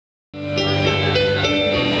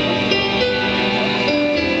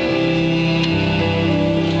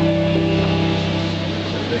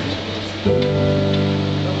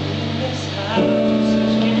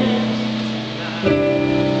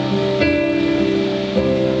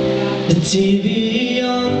The TV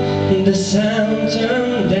on, the sound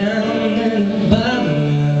turned down, and a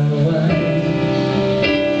bottle of wine.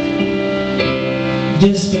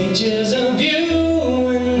 There's pictures of you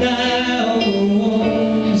and I on the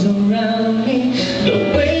walls around me. The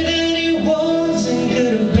way that it was and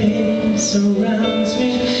could have been surrounds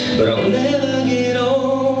me, but I'll never get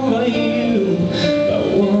over you by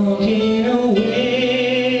walking away.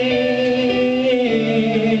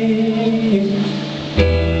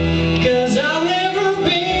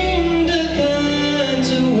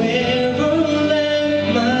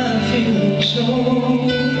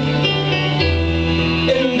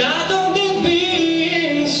 And I don't think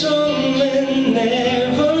being strong and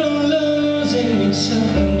never losing your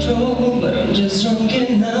self-control, but I'm just drunk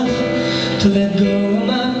enough to let go of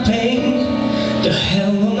my pain, to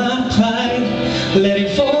hell with my pride, let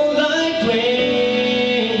it fall like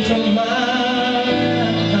rain from my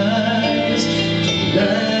eyes.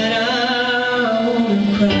 Tonight I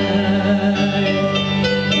wanna cry.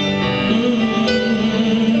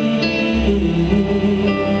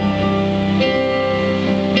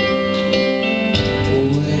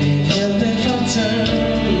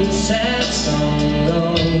 Turn the sad song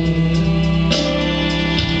on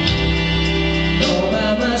all by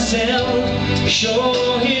myself.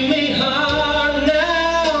 Sure hit me hard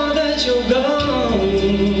now that you're gone,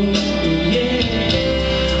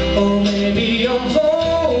 yeah. Or maybe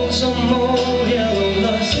unfold some more yellow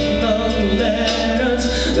lust love letters.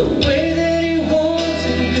 The way that it was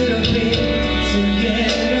and could have been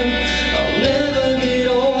together. I'll never get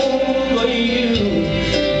over you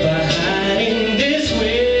by hiding this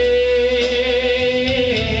way.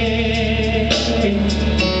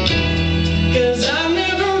 'Cause I've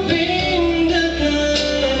never been the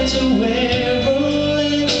kind to ever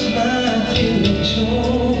let my feelings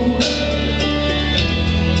show.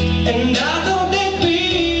 And I don't think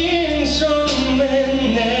being strong and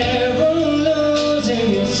never losing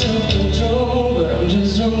your self-control, but I'm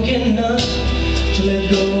just drunk enough to let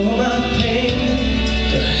go of my pain,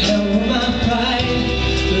 to hell with my pride,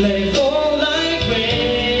 let it fall like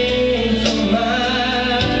rain from my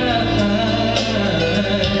eyes.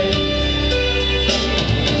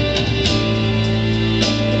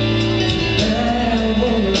 I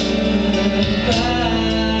wanna cry.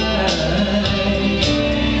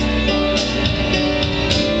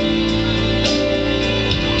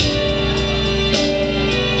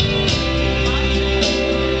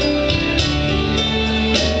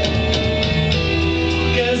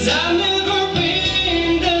 I've never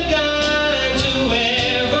been the kind to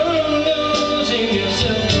ever losing your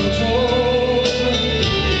self-control.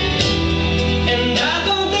 And I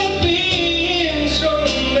don't think being strong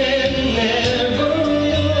and never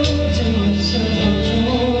losing your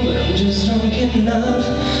self-control, but I'm just drunk enough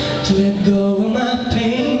to let go of my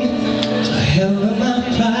pain, to hell with my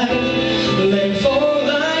pride, let it fall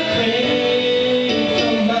like rain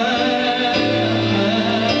from my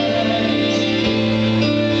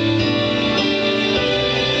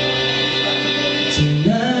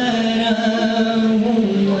tonight I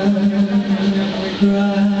wanna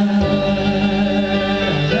cry.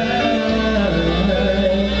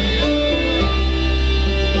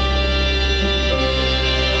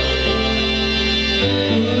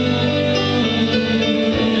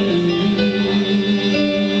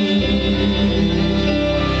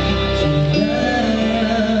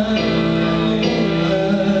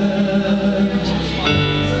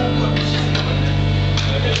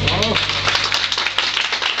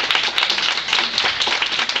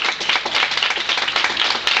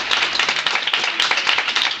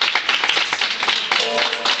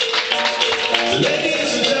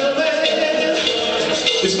 Ladies and gentlemen,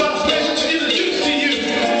 it's my pleasure to introduce to you.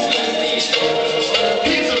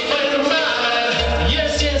 He's a friend of mine.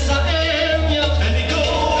 Yes, yes, I am yours. And he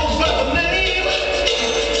goes by the name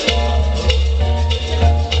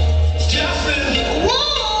Justin. Whoa,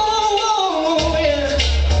 whoa, yeah.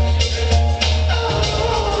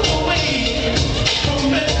 All the way from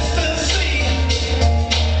Memphis, Tennessee.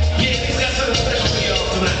 Yeah, he's got something special for y'all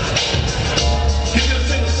tonight. He's gonna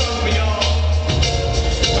sing a song for y'all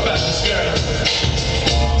about this girl.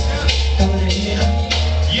 Come here.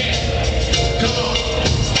 Yeah, come on.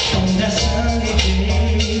 On that sunny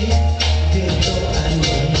day, didn't know I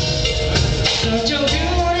knew such a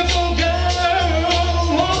beautiful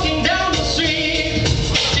girl walking down the street.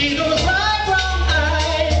 See those bright brown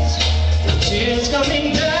eyes, the tears coming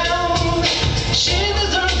down. She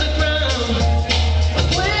deserves the crown.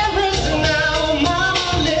 Where is it now? Mama,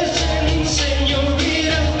 listen,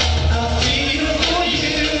 señorita, I feel for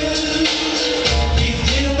you. You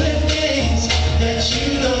deal with things that you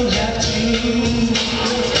don't have to.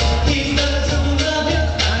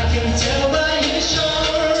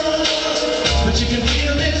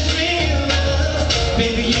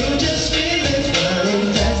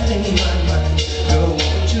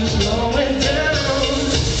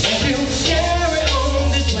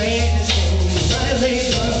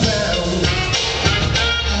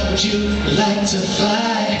 to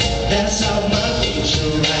fly. That's how my future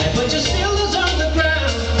ride. But you still is on the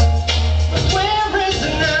ground. But where is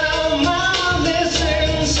it now? Mama,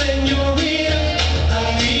 listen, senorita.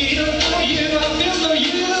 I feel for you, I feel for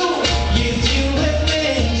you. You deal with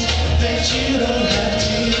things that you don't have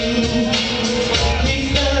to.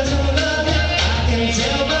 Because of love, I can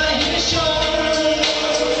tell by your shore.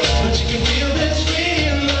 But you can feel this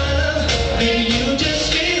real love, baby, you just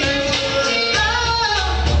feel it.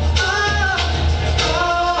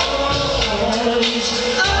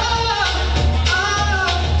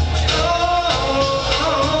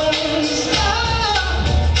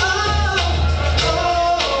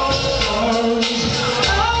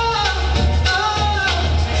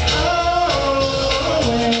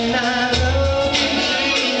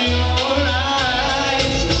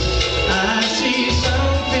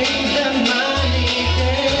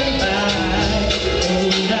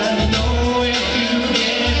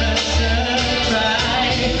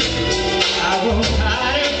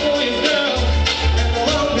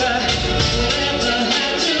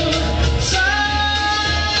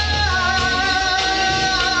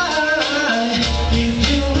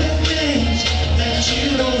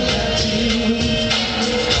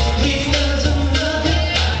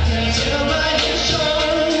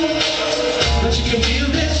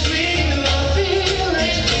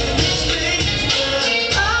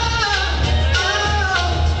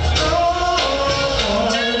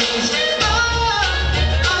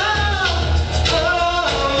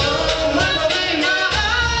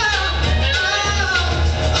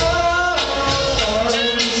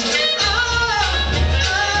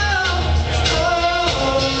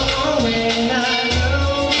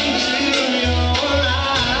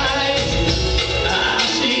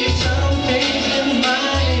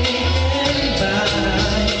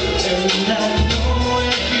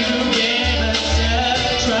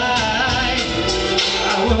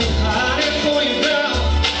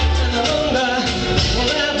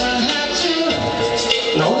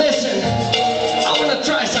 Now listen, I want to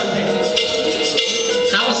try something.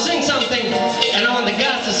 I will sing something, and I want the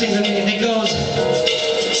guys to sing with me. It goes,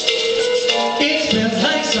 it feels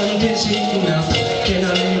like something's heating up. Can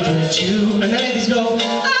I live with you? And the ladies go,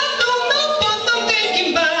 I don't know what I'm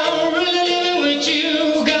thinking about. Really living with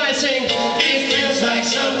you. Guys sing, it feels like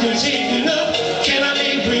something's heating up. Can I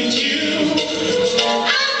live with you?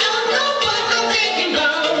 I don't know what I'm thinking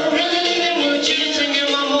about. Really living with you. Sing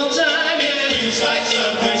it one more time. Yeah. Feels like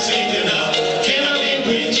something's heating up. Can I live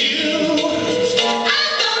with you? I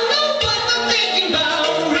don't know what I'm thinking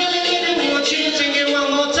about. Really living with you. Sing it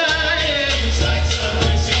one more time. Yeah. Feels like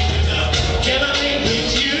something's heating up. Can I live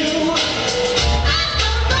with you? I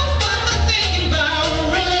don't know what I'm thinking about.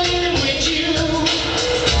 Really living with you.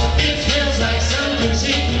 It feels like something's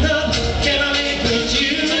heating up. Can I live with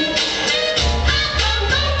you? I don't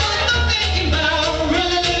know what I'm thinking about.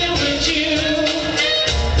 Really living with you.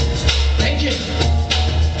 Thank you.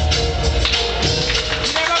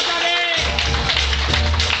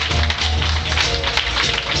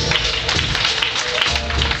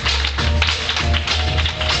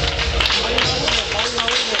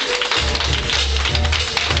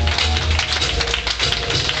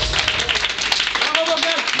 Bravo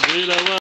Bogdan!